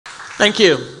Thank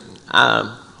you.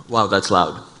 Wow, that's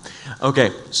loud. Okay,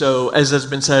 so as has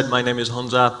been said, my name is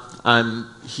Honza. I'm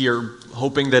here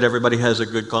hoping that everybody has a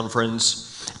good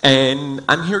conference. And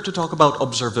I'm here to talk about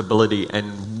observability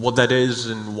and what that is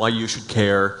and why you should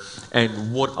care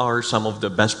and what are some of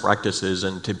the best practices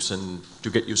and tips to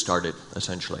get you started,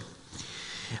 essentially.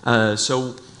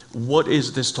 So what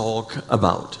is this talk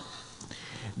about?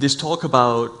 This talk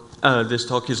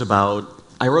is about,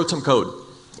 I wrote some code.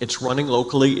 It's running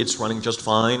locally, it's running just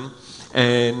fine,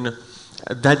 and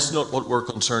that's not what we're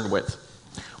concerned with.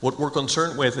 What we're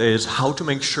concerned with is how to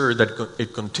make sure that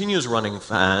it continues running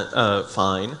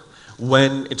fine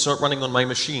when it's not running on my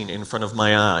machine in front of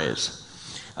my eyes.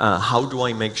 How do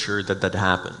I make sure that that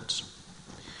happens?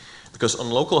 Because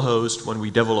on localhost, when we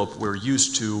develop, we're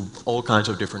used to all kinds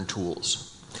of different tools.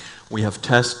 We have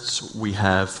tests, we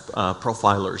have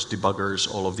profilers,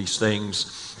 debuggers, all of these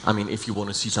things. I mean, if you want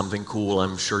to see something cool,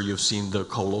 I'm sure you've seen the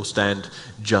colo stand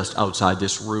just outside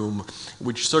this room,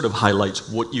 which sort of highlights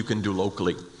what you can do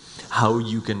locally, how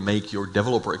you can make your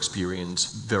developer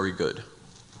experience very good.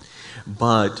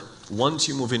 But once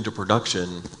you move into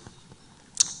production,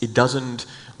 it doesn't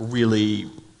really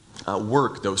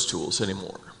work, those tools,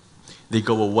 anymore. They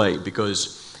go away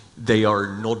because they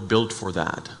are not built for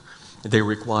that. They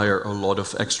require a lot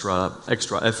of extra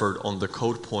effort on the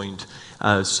code point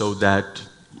so that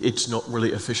it's not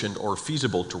really efficient or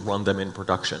feasible to run them in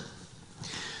production.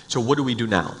 So what do we do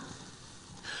now?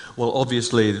 Well,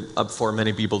 obviously, for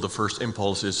many people, the first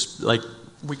impulse is like,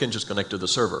 we can just connect to the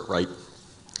server, right?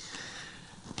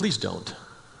 Please don't.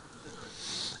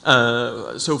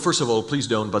 So first of all, please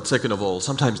don't, but second of all,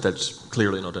 sometimes that's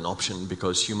clearly not an option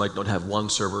because you might not have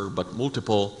one server but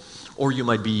multiple, or you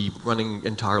might be running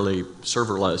entirely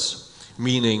serverless,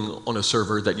 meaning on a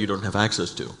server that you don't have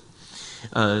access to.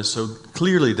 So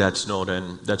clearly that's not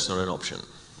an option.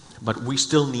 But we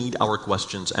still need our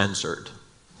questions answered.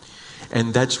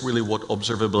 And that's really what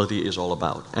observability is all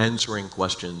about, answering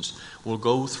questions. We'll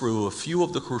go through a few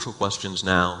of the crucial questions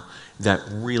now that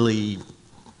really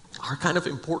are kind of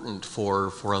important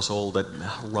for us all that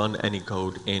run any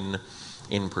code in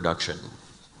production.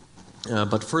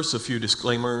 But first, a few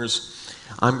disclaimers.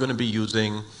 I'm going to be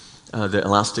using the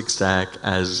Elastic Stack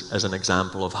as an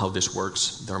example of how this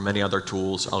works. There are many other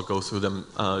tools. I'll go through them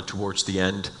towards the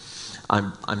end.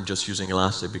 I'm just using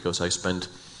Elastic because I spent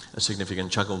a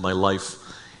significant chunk of my life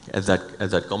at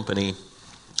that company,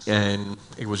 and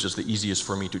it was just the easiest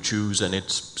for me to choose, and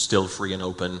it's still free and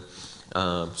open,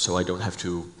 so I don't have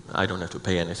to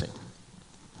pay anything.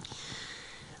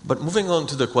 But moving on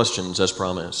to the questions as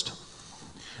promised.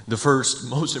 The first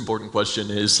most important question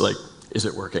is like, is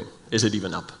it working? Is it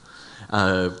even up?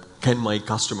 Can my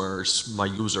customers, my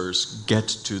users, get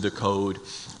to the code,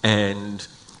 and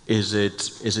is it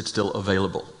still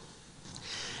available?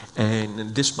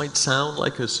 And this might sound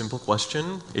like a simple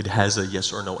question. It has a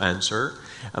yes or no answer,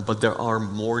 but there are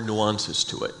more nuances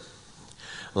to it.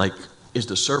 Like, is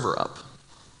the server up?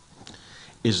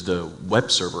 Is the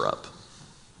web server up?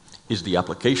 Is the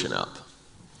application up?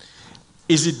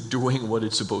 Is it doing what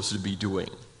it's supposed to be doing?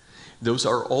 Those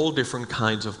are all different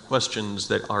kinds of questions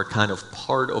that are kind of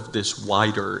part of this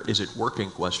wider is it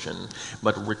working question,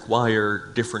 but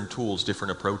require different tools,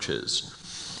 different approaches.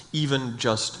 Even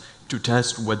just to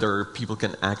test whether people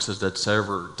can access that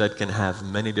server that can have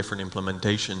many different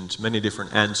implementations, many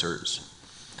different answers.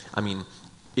 I mean,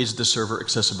 is the server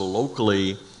accessible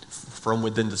locally from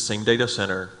within the same data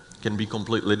center? Can be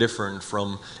completely different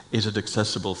from is it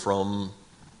accessible from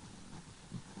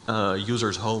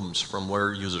users' homes, from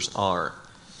where users are.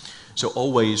 So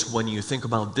always when you think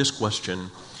about this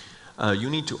question, you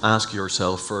need to ask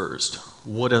yourself first,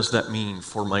 what does that mean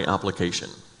for my application?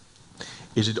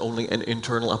 Is it only an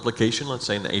internal application, let's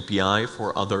say an API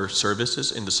for other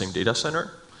services in the same data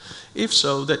center? If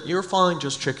so, that you're fine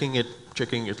just checking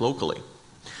it locally.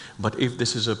 But if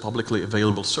this is a publicly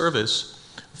available service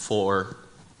for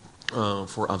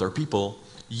other people,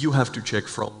 you have to check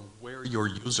from where your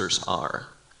users are.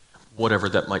 Whatever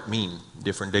that might mean,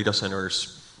 different data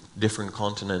centers, different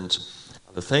continents,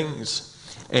 other things.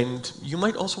 And you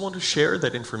might also want to share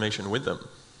that information with them.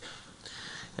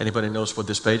 Anybody knows what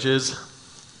this page is?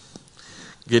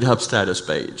 GitHub status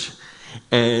page.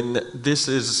 And this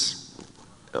is,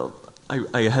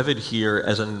 I have it here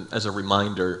as a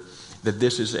reminder that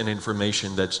this is an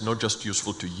information that's not just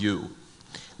useful to you,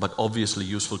 but obviously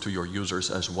useful to your users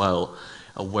as well,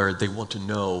 where they want to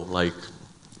know, like,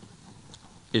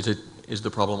 is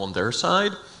the problem on their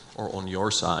side or on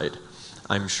your side?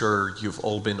 I'm sure you've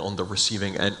all been on the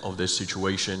receiving end of this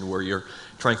situation where you're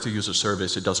trying to use a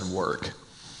service, it doesn't work.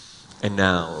 And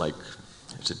now, like,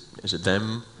 is it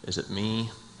them? Is it me?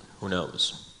 Who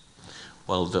knows?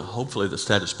 Well, hopefully the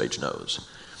status page knows,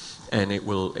 and it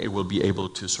will be able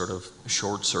to sort of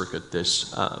short circuit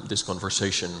this this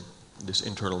conversation, this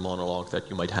internal monologue that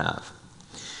you might have.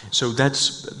 So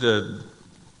that's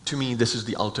to me, this is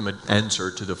the ultimate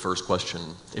answer to the first question,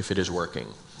 if it is working.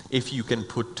 If you can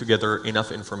put together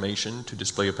enough information to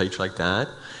display a page like that,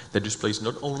 that displays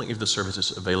not only if the service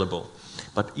is available,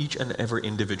 but each and every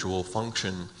individual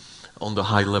function on the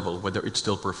high level, whether it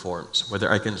still performs,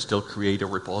 whether I can still create a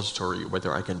repository,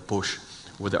 whether I can push,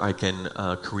 whether I can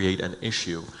create an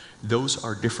issue. Those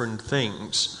are different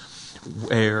things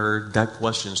where that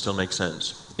question still makes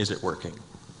sense. Is it working?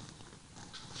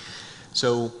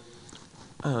 So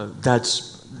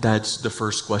that's the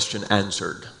first question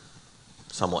answered,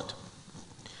 somewhat.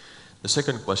 The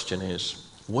second question is,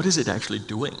 what is it actually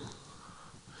doing?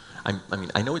 I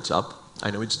mean, I know it's up, I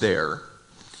know it's there,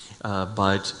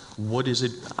 but what is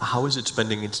it, how is it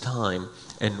spending its time,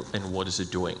 and what is it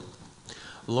doing?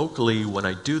 Locally, when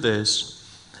I do this,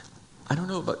 I don't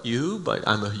know about you, but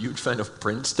I'm a huge fan of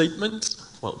print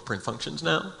statements, well, print functions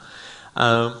now,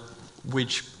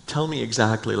 which tell me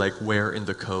exactly like where in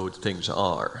the code things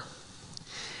are.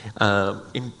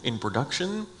 In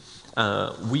production,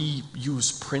 we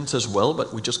use prints as well,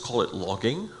 but we just call it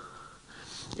logging.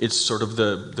 It's sort of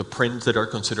the prints that are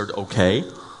considered okay.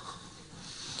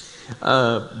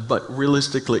 But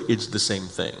realistically, it's the same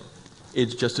thing.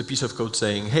 It's just a piece of code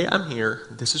saying, hey, I'm here,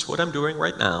 this is what I'm doing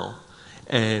right now,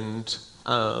 and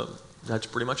that's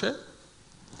pretty much it.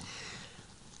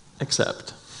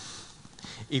 Except,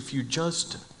 if you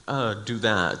just do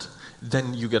that,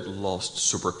 then you get lost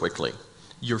super quickly.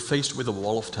 You're faced with a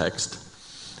wall of text,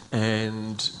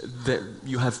 and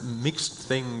you have mixed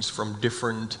things from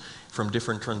different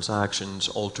transactions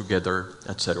all together,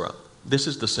 etc. This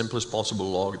is the simplest possible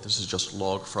log. This is just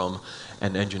log from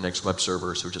an Nginx web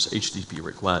server, so just HTTP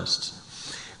requests.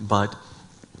 But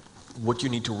what you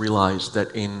need to realize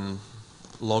that in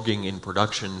logging in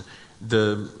production,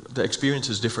 the experience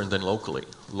is different than locally.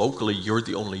 Locally, you're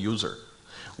the only user.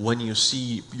 When you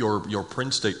see your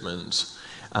print statements,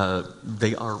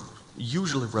 they are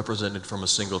usually represented from a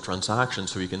single transaction,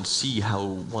 so you can see how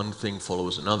one thing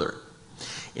follows another.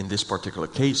 In this particular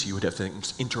case, you would have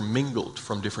things intermingled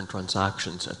from different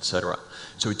transactions, etc.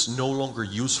 So it's no longer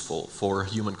useful for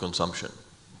human consumption.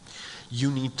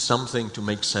 You need something to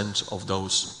make sense of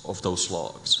those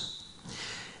logs.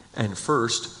 And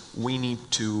first, we need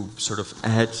to sort of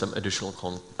add some additional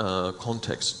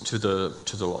context to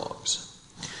the logs.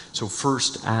 So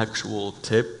first actual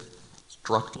tip,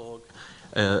 struct log,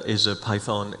 is a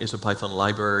Python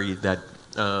library that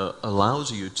allows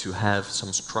you to have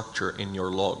some structure in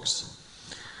your logs.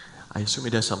 I assume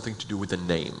it has something to do with the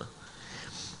name.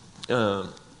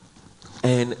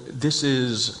 And this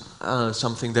is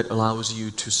something that allows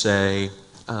you to say,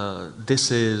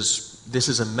 this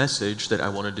is a message that I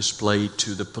want to display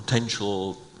to the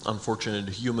potential unfortunate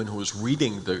human who is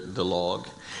reading the log,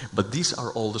 but these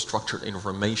are all the structured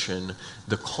information,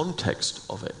 the context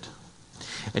of it.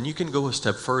 And you can go a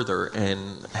step further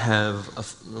and have a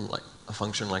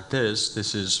function like this.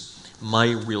 This is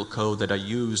my real code that I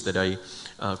use, that I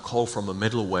call from a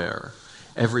middleware.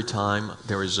 Every time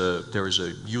there is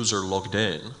a user logged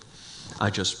in, I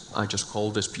just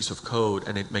call this piece of code,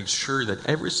 and it makes sure that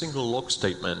every single log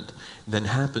statement that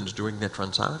happens during that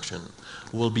transaction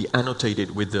will be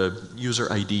annotated with the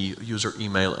user ID, user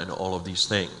email, and all of these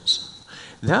things.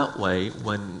 That way,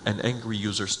 when an angry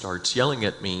user starts yelling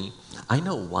at me, I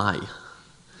know why.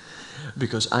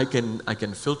 Because I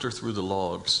can filter through the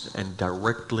logs and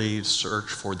directly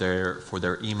search for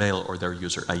their email or their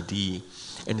user ID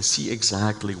and see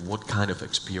exactly what kind of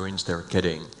experience they're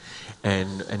getting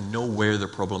and know where the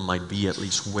problem might be, at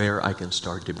least where I can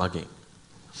start debugging.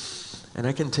 And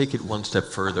I can take it one step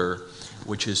further,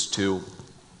 which is to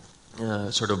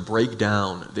sort of break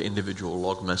down the individual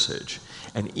log message.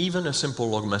 And even a simple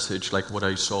log message like what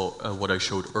I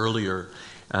showed earlier,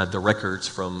 the records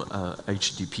from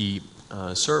HTTP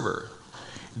server,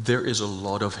 there is a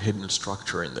lot of hidden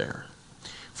structure in there.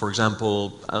 For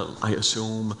example, I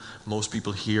assume most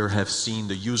people here have seen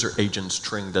the user agent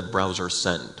string that browsers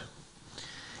send.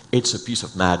 It's a piece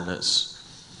of madness.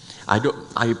 I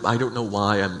don't know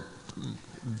why. I'm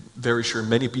very sure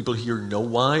many people here know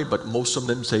why, but most of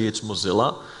them say it's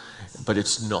Mozilla, but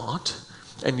it's not.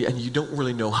 And you don't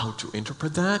really know how to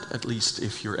interpret that, at least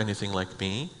if you're anything like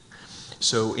me.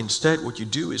 So instead, what you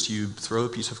do is you throw a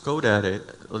piece of code at it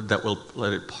that will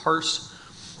let it parse,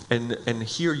 and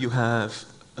here you have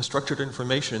a structured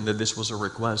information that this was a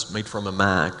request made from a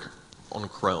Mac on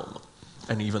Chrome,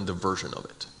 and even the version of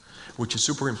it, which is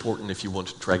super important if you want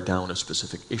to track down a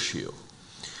specific issue.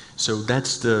 So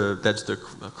that's the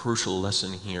crucial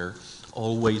lesson here.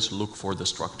 Always look for the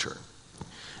structure.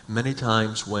 Many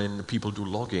times when people do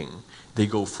logging, they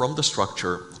go from the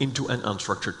structure into an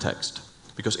unstructured text.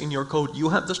 Because in your code, you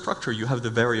have the structure, you have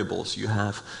the variables, you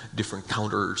have different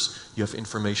counters, you have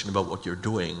information about what you're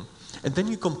doing. And then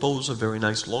you compose a very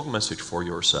nice log message for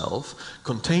yourself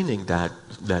containing that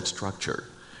structure.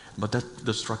 But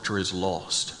the structure is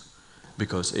lost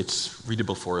because it's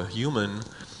readable for a human,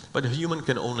 but a human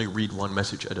can only read one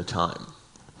message at a time.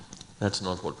 That's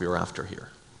not what we're after here.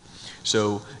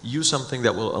 So use something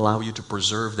that will allow you to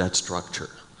preserve that structure.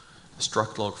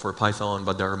 Struct log for Python,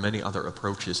 but there are many other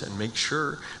approaches, and make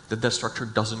sure that that structure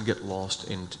doesn't get lost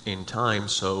in time,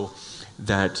 so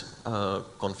that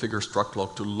configure struct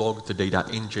log to log the data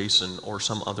in JSON or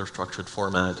some other structured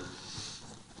format,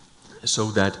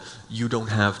 so that you don't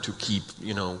have to keep,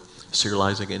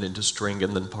 serializing it into string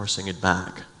and then parsing it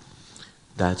back.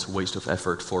 That's a waste of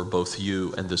effort for both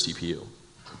you and the CPU.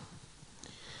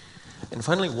 And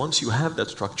finally, once you have that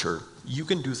structure, you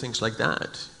can do things like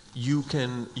that. You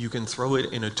can throw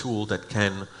it in a tool that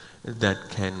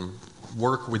can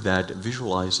work with that,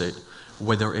 visualize it,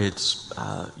 whether it's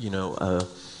a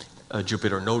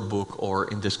Jupyter notebook or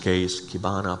in this case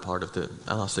Kibana, part of the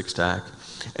Elastic Stack.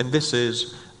 And this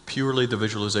is purely the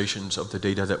visualizations of the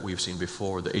data that we've seen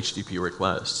before, the HTTP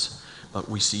requests. But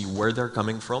we see where they're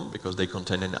coming from because they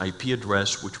contain an IP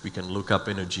address which we can look up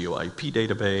in a GeoIP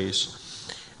database.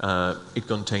 It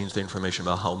contains the information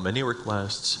about how many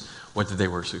requests, whether they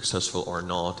were successful or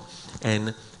not.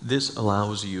 And this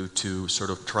allows you to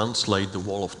sort of translate the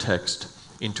wall of text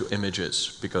into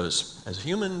images, because as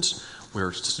humans,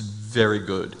 we're very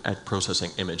good at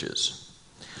processing images.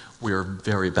 We're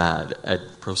very bad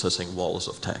at processing walls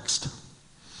of text.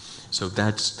 So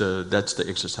that's the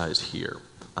exercise here.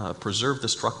 Preserve the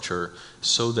structure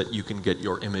so that you can get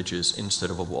your images instead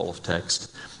of a wall of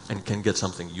text and can get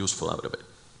something useful out of it.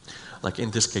 Like in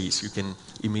this case, you can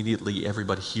immediately,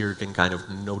 everybody here can kind of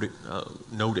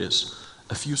notice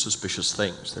a few suspicious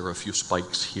things. There are a few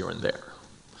spikes here and there.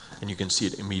 And you can see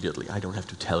it immediately. I don't have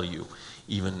to tell you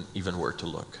even where to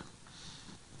look.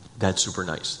 That's super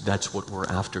nice. That's what we're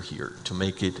after here, to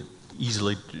make it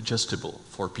easily digestible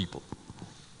for people.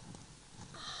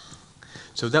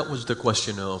 So that was the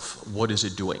question of what is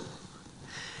it doing?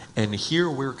 And here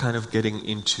we're kind of getting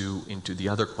into the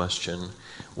other question,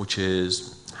 which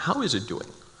is, how is it doing?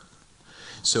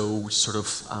 So sort of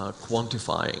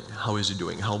quantifying, how is it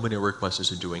doing? How many requests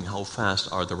is it doing? How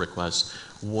fast are the requests?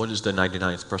 What is the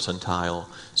 99th percentile?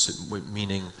 So,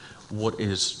 meaning, what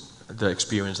is the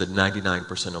experience that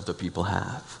 99% of the people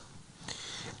have?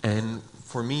 And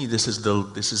for me, this is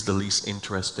the least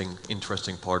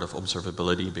interesting part of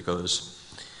observability, because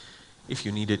if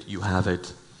you need it, you have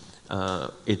it.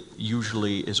 It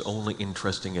usually is only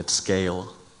interesting at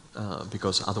scale,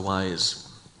 because otherwise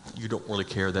you don't really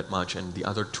care that much, and the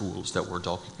other tools that we're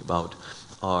talking about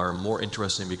are more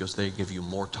interesting because they give you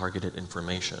more targeted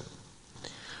information.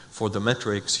 For the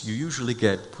metrics, you usually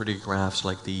get pretty graphs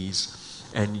like these,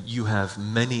 and you have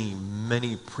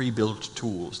many pre-built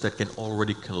tools that can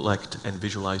already collect and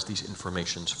visualize these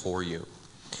informations for you.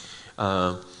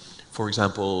 For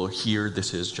example, here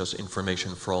this is just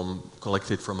information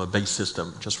collected from a base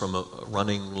system, just from a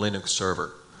running Linux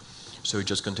server. So it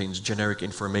just contains generic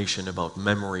information about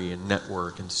memory and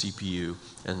network and CPU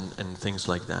and things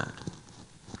like that.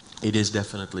 It is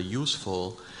definitely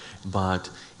useful, but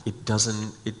it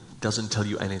doesn't tell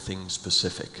you anything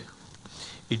specific.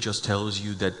 It just tells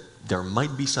you that there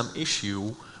might be some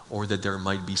issue or that there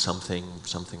might be something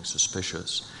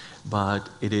suspicious, but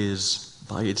it is,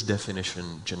 by its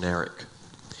definition, generic.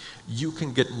 You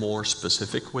can get more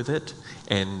specific with it,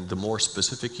 and the more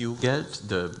specific you get,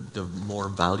 the more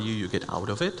value you get out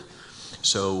of it.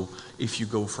 So if you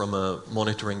go from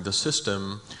monitoring the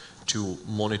system to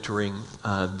monitoring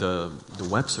the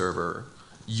web server,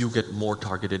 you get more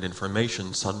targeted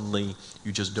information. Suddenly,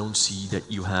 you just don't see that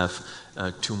you have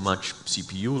too much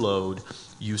CPU load.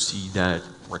 You see that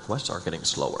requests are getting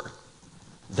slower.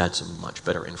 That's much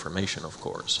better information, of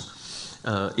course.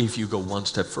 If you go one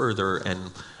step further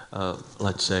and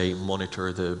let's say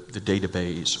monitor the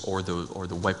database or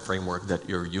the web framework that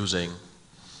you're using.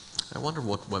 I wonder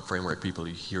what web framework people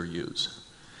here use.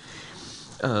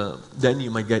 Then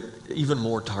you might get even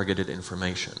more targeted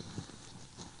information.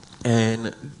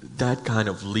 And that kind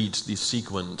of this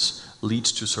sequence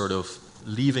leads to sort of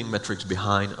leaving metrics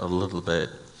behind a little bit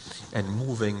and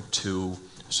moving to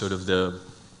sort of the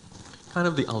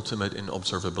ultimate in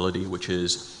observability, which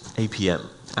is APM,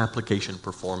 Application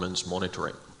Performance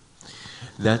Monitoring.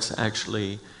 That's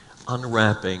actually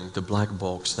unwrapping the black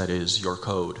box that is your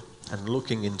code and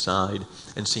looking inside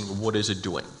and seeing what is it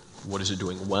doing. What is it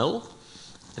doing well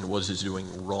and what is it doing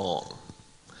wrong?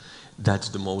 That's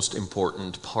the most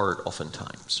important part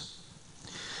oftentimes.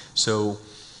 So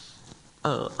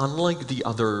unlike the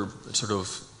other sort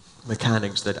of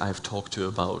mechanics that I've talked to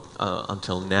about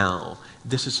until now,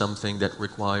 this is something that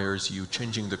requires you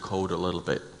changing the code a little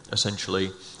bit,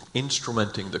 essentially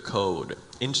instrumenting the code,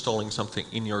 installing something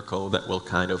in your code that will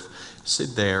kind of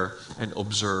sit there and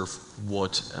observe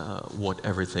what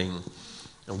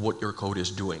your code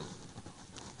is doing.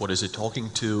 What is it talking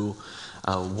to?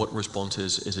 What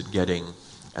responses is it getting,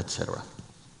 etc.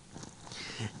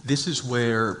 This is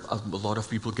where a lot of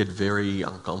people get very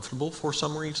uncomfortable for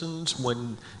some reasons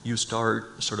when you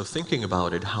start sort of thinking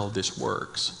about it, how this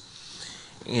works.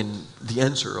 And the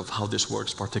answer of how this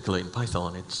works, particularly in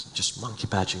Python, it's just monkey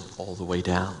patching all the way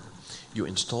down. You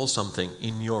install something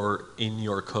in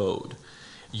your code,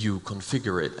 you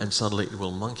configure it, and suddenly it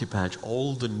will monkey patch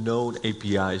all the known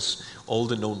APIs, all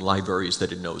the known libraries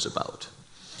that it knows about,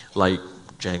 like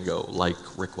Django,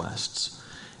 like requests.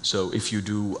 So if you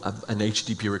do an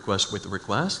HTTP request with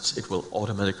requests, it will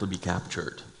automatically be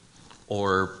captured.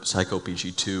 Or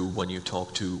PsychoPG2 when you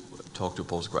talk to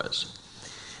Postgres.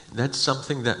 That's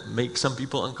something that makes some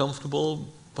people uncomfortable,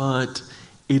 but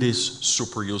it is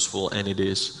super useful, and it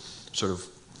is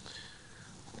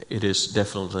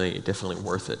definitely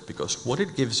worth it, because what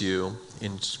it gives you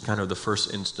in kind of the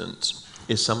first instance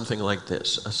is something like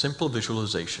this, a simple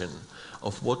visualization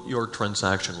of what your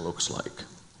transaction looks like.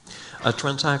 A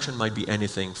transaction might be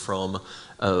anything from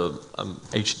an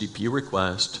HTTP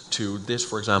request to this,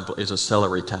 for example, is a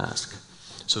celery task.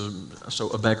 So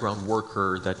a background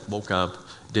worker that woke up,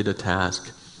 did a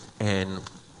task, and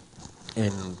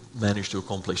managed to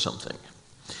accomplish something.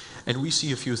 And we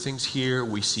see a few things here.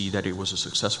 We see that it was a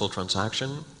successful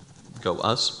transaction, go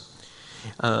us.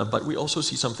 But we also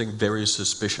see something very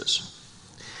suspicious.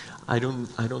 I don't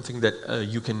think that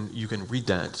you can read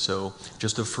that. So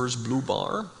just the first blue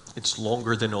bar, it's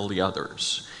longer than all the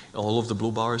others. All of the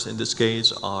blue bars in this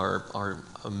case are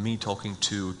me talking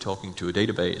to a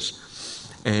database.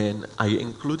 And I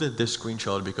included this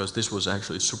screenshot because this was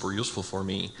actually super useful for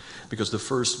me, because the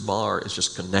first bar is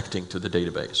just connecting to the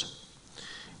database.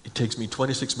 It takes me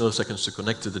 26 milliseconds to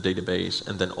connect to the database,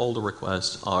 and then all the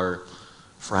requests are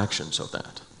fractions of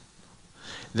that.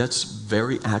 That's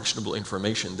very actionable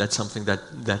information. That's something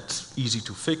that's easy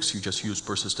to fix. You just use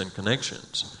persistent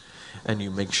connections, and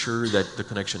you make sure that the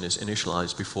connection is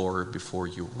initialized before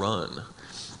you run.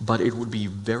 But it would be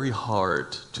very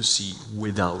hard to see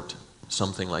without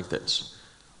something like this.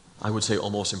 I would say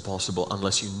almost impossible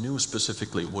unless you knew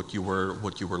specifically what you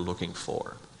were looking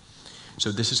for.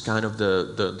 So this is kind of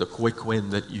the quick win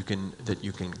that you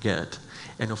can get.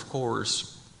 And of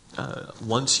course,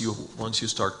 once you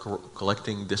start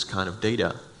collecting this kind of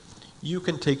data, you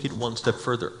can take it one step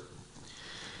further.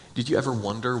 Did you ever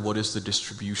wonder what is the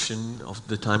distribution of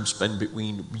the time spent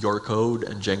between your code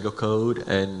and Django code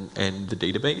and the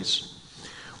database?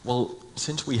 Well,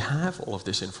 since we have all of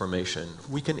this information,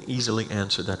 we can easily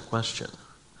answer that question,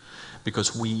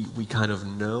 because we kind of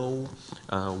know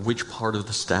which part of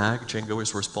the stack Django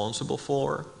is responsible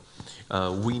for.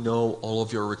 We know all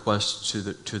of your requests to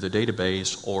the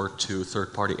database or to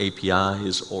third-party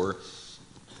APIs or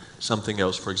something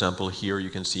else. For example, here you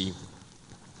can see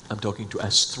I'm talking to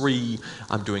S3,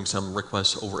 I'm doing some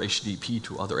requests over HTTP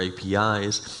to other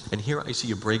APIs, and here I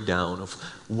see a breakdown of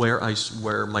where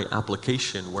my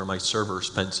application, where my server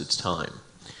spends its time.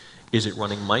 Is it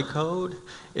running my code?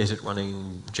 Is it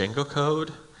running Django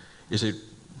code? Is it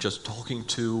just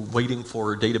waiting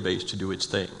for a database to do its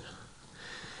thing?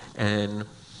 And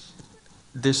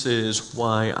this is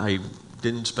why I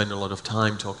didn't spend a lot of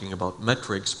time talking about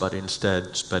metrics, but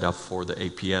instead sped up for the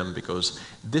APM, because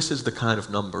this is the kind of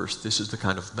numbers, this is the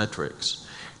kind of metrics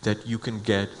that you can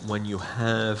get when you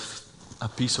have a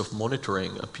piece of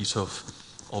monitoring, a piece of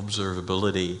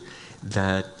observability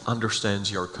that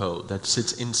understands your code, that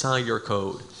sits inside your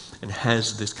code and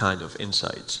has this kind of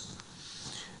insights.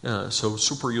 So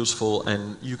super useful,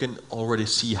 and you can already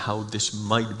see how this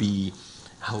might be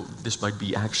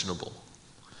actionable.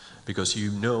 Because you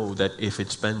know that if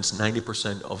it spends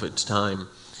 90% of its time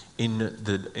in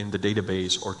the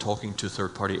database or talking to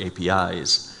third-party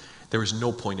APIs, there is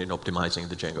no point in optimizing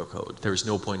the Django code. There is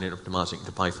no point in optimizing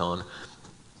the Python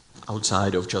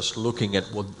outside of just looking at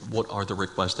what are the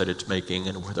requests that it's making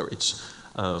and whether it's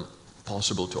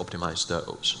possible to optimize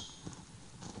those.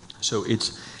 So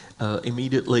it's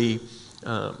immediately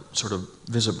sort of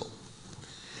visible.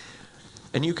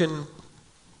 And you can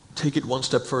take it one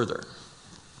step further.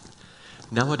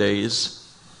 Nowadays,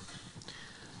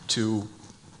 to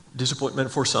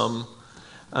disappointment for some.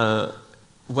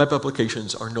 Web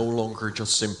applications are no longer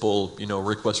just simple,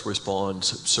 request response,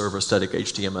 server static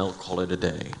HTML, call it a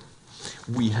day.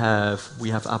 We have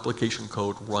application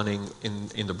code running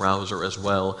in the browser as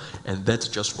well, and that's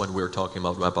just when we're talking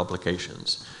about web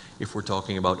applications. If we're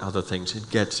talking about other things, it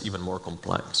gets even more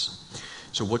complex.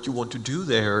 So what you want to do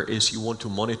there is you want to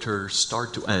monitor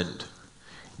start to end,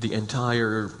 the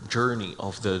entire journey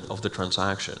of the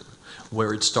transaction,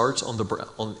 where it starts in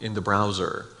the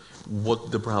browser,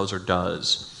 what the browser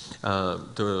does,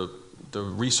 the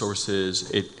resources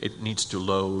it needs to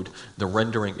load, the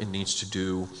rendering it needs to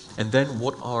do, and then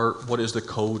what is the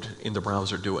code in the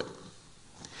browser doing.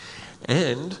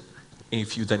 And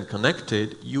if you then connect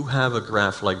it, you have a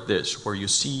graph like this, where you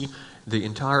see the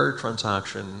entire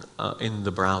transaction in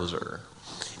the browser.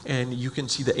 And you can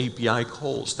see the API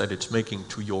calls that it's making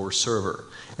to your server.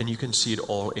 And you can see it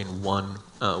all in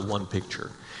one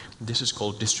picture. This is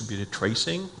called distributed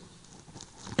tracing.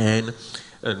 And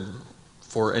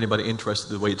for anybody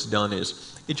interested, the way it's done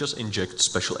is it just injects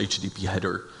special HTTP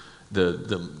header.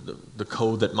 The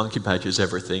code that monkey patches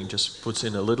everything just puts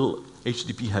in a little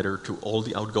HTTP header to all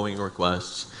the outgoing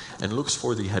requests and looks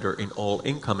for the header in all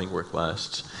incoming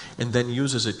requests, and then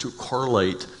uses it to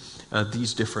correlate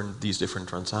these different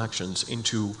transactions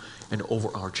into an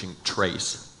overarching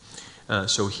trace.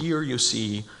 So here you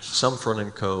see some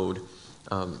front-end code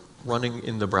running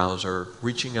in the browser,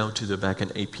 reaching out to the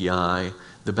backend API,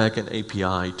 the backend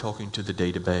API talking to the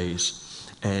database,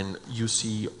 and you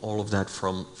see all of that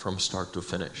from start to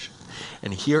finish.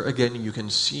 And here again you can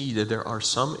see that there are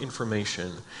some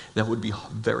information that would be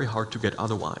very hard to get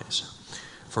otherwise.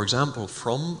 For example,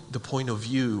 from the point of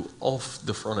view of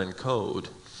the front-end code,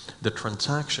 the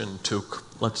transaction took,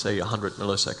 let's say, 100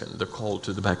 milliseconds, the call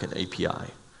to the backend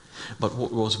API. But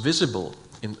what was visible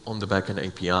on the backend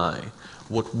API,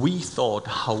 what we thought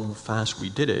how fast we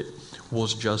did it,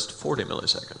 was just 40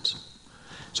 milliseconds.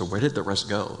 So where did the rest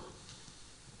go?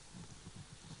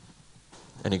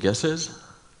 Any guesses?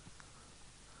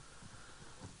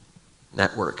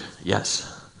 Network,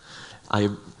 yes. I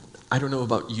don't know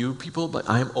about you people, but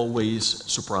I'm always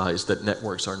surprised that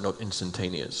networks are not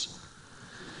instantaneous.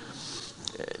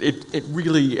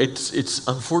 It's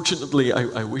unfortunately,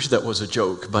 I wish that was a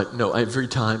joke, but no, every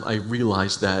time I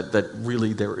realize that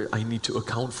really I need to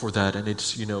account for that, and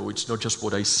it's not just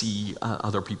what I see,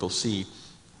 other people see.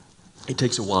 It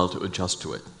takes a while to adjust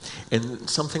to it, and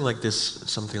something like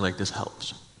this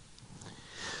helps.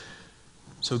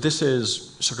 So this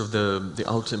is sort of the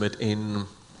ultimate in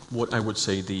what I would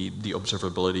say the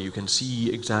observability. You can see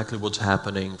exactly what's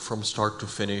happening from start to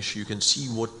finish. You can see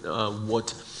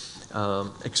what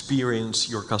experience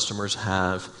your customers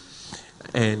have,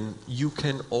 and you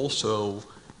can also,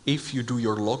 if you do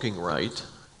your logging right,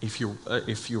 if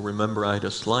you remember, I had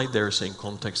a slide there saying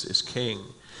context is king.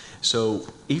 So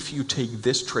if you take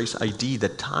this trace ID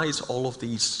that ties all of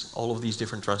these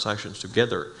different transactions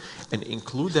together and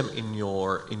include them in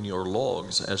your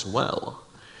logs as well,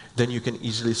 then you can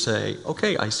easily say,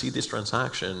 okay, I see this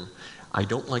transaction, I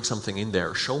don't like something in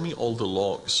there, show me all the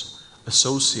logs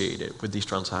associated with these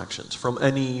transactions from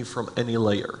any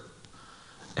layer,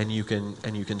 and you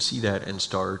can see that and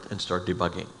start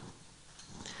debugging.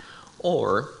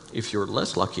 Or if you're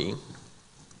less lucky,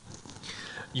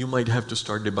 you might have to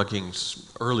start debugging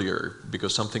earlier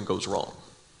because something goes wrong.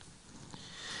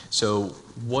 So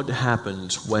what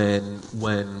happens when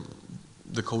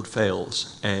the code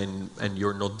fails and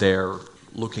you're not there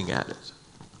looking at it?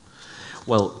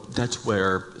 Well, that's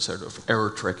where sort of error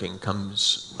tracking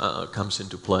comes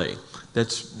into play.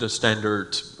 That's the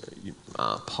standard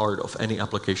part of any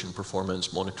application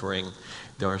performance monitoring.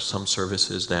 There are some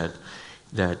services that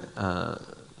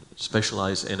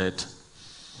specialize in it.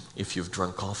 If you've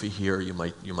drunk coffee here, you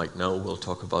might know. We'll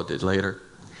talk about it later.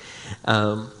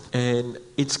 And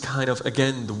it's kind of,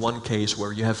 again, the one case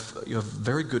where you have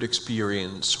very good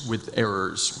experience with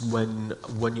errors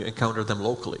when you encounter them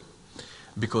locally,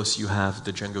 because you have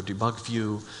the Django debug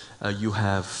view, you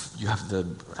have the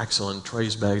excellent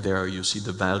traceback there, you see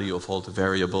the value of all the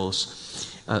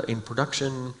variables. In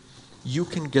production, you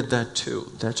can get that too.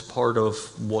 That's part of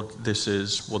what this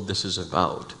is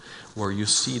about, where you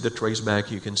see the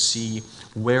traceback, you can see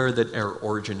where that error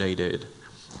originated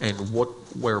and what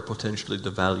were potentially the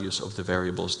values of the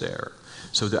variables there.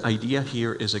 So the idea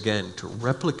here is, again, to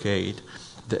replicate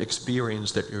the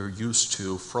experience that you're used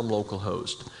to from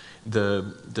localhost,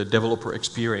 the developer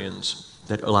experience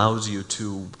that allows you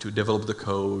to develop the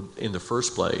code in the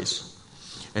first place,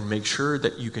 and make sure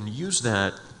that you can use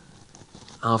that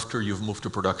after you've moved to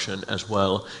production as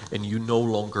well, and you no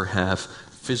longer have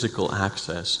physical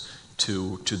access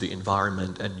to the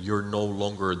environment, and you're no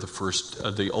longer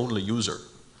the only user,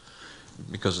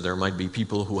 because there might be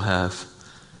people who have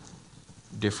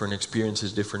different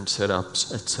experiences, different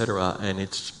setups, etc., and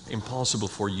it's impossible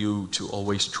for you to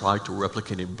always try to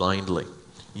replicate it blindly.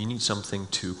 You need something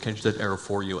to catch that error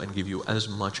for you and give you as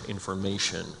much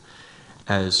information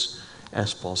as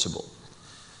possible.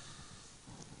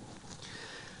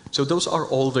 So those are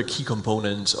all the key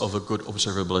components of a good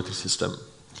observability system.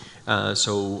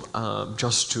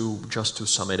 Just to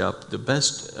sum it up, the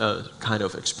best kind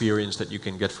of experience that you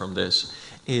can get from this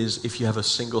is if you have a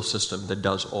single system that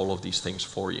does all of these things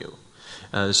for you.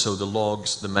 So the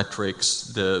logs, the metrics,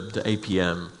 the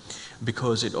APM,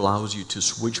 because it allows you to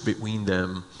switch between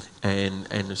them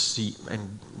and see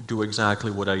and do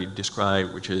exactly what I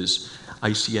described, which is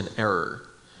I see an error.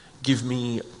 Give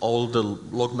me all the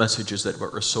log messages that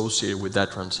were associated with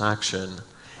that transaction,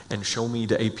 and show me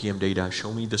the APM data,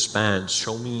 show me the spans,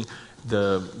 show me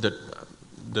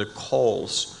the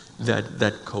calls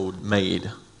that code made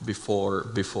before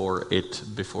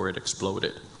it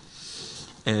exploded.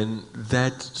 And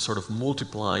that sort of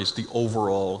multiplies the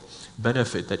overall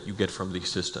benefit that you get from these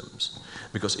systems.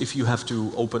 Because if you have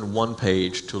to open one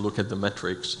page to look at the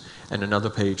metrics, and another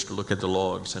page to look at the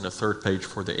logs, and a third page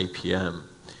for the APM,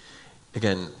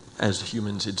 again, as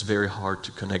humans, it's very hard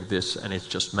to connect this, and it's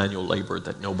just manual labor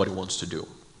that nobody wants to do.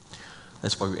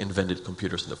 That's why we invented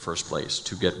computers in the first place,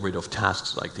 to get rid of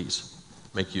tasks like these,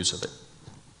 make use of it.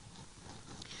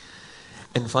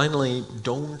 And finally,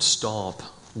 don't stop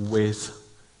with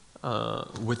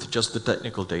just the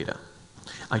technical data.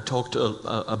 I talked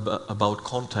about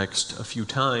context a few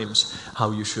times,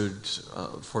 how you should,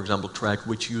 for example, track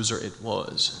which user it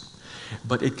was.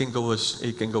 But it can go a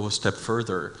step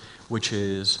further, which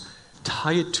is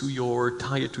tie it to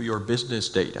your business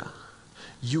data.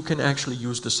 You can actually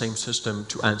use the same system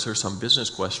to answer some business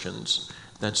questions.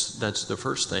 That's the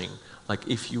first thing. Like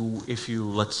if you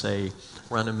let's say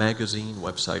run a magazine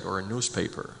website or a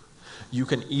newspaper, you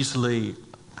can easily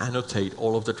annotate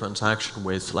all of the transaction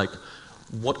with like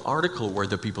what article were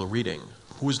the people reading,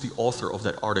 who is the author of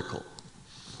that article.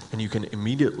 And you can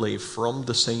immediately, from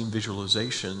the same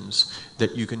visualizations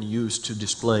that you can use to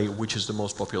display which is the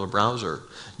most popular browser,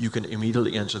 you can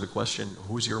immediately answer the question,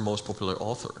 who's your most popular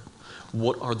author?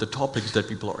 What are the topics that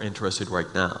people are interested in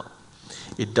right now?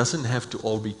 It doesn't have to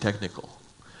all be technical,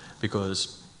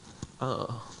 because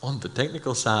on the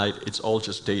technical side, it's all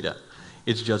just data.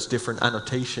 It's just different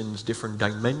annotations, different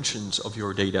dimensions of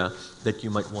your data that you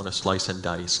might want to slice and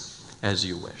dice as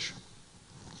you wish.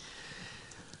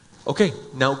 Okay,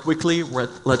 now quickly,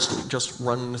 let's just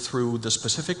run through the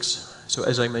specifics. So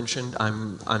as I mentioned,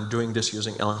 I'm doing this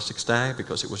using Elastic Stack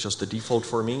because it was just the default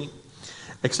for me.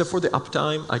 Except for the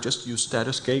uptime, I just use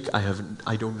Status Cake.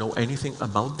 I don't know anything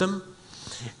about them.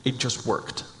 It just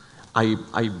worked.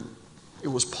 It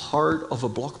was part of a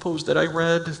blog post that I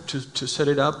read to set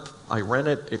it up. I ran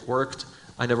it, it worked.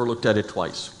 I never looked at it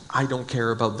twice. I don't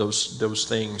care about those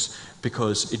things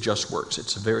because it just works.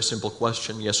 It's a very simple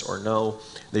question, yes or no.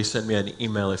 They send me an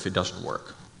email if it doesn't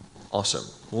work. Awesome,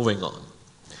 moving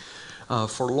on.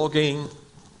 For logging,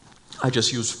 I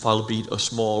just use FileBeat, a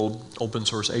small open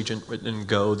source agent written in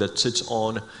Go that sits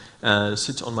on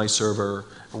my server,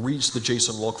 reads the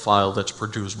JSON log file that's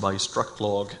produced by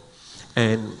struct.log,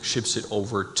 and ships it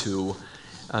over to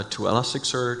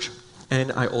Elasticsearch.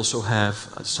 And I also have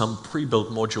some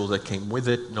pre-built modules that came with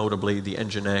it, notably the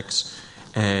Nginx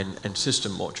and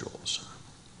system modules.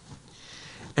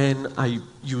 And I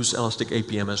use Elastic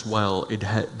APM as well.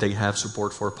 They have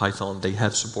support for Python, they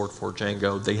have support for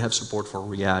Django, they have support for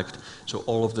React. So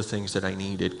all of the things that I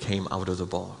needed came out of the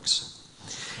box.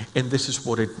 And this is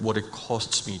what it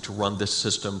costs me to run this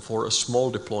system for a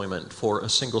small deployment, for a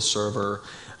single server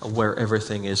where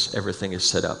everything is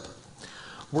set up.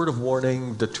 Word of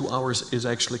warning, the 2 hours is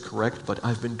actually correct, but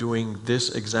I've been doing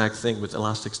this exact thing with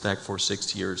Elastic Stack for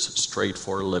 6 years straight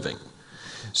for a living.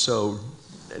 So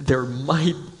there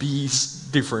might be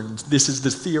different, this is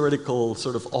the theoretical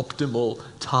sort of optimal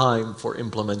time for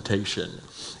implementation.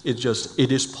 It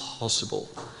is possible.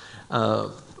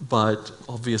 But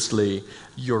obviously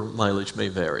your mileage may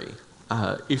vary.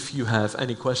 If you have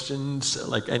any questions,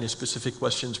 like any specific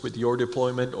questions with your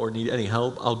deployment or need any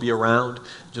help, I'll be around.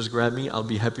 Just grab me. I'll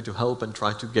be happy to help and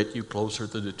try to get you closer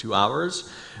to the 2 hours.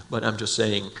 But I'm just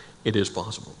saying it is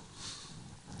possible.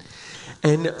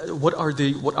 And what are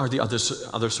the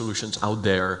other solutions out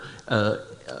there?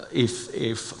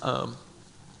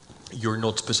 you're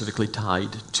not specifically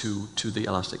tied to the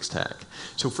Elastic stack.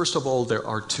 So first of all, there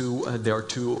are two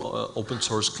open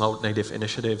source cloud native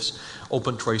initiatives: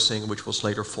 Open Tracing, which was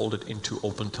later folded into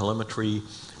Open Telemetry,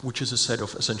 which is a set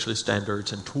of essentially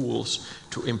standards and tools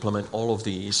to implement all of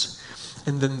these.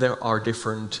 And then there are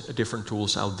different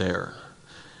tools out there.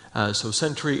 So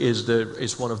Sentry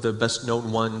is one of the best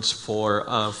known ones for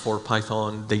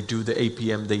Python. They do the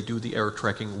APM, they do the error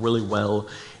tracking really well.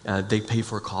 They pay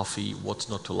for coffee. What's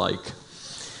not to like?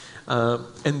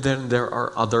 And then there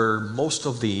are most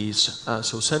of these.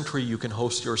 So Sentry you can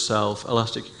host yourself.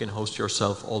 Elastic you can host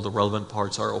yourself. All the relevant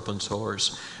parts are open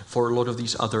source. For a lot of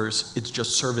these others, it's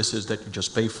just services that you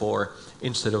just pay for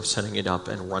instead of setting it up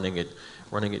and running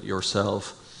it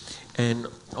yourself. And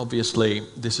obviously,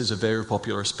 this is a very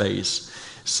popular space.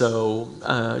 So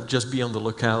just be on the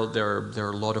lookout. There are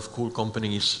a lot of cool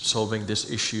companies solving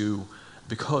this issue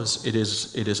because it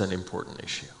is an important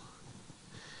issue.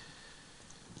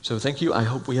 So thank you. I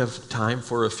hope we have time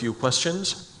for a few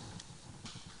questions.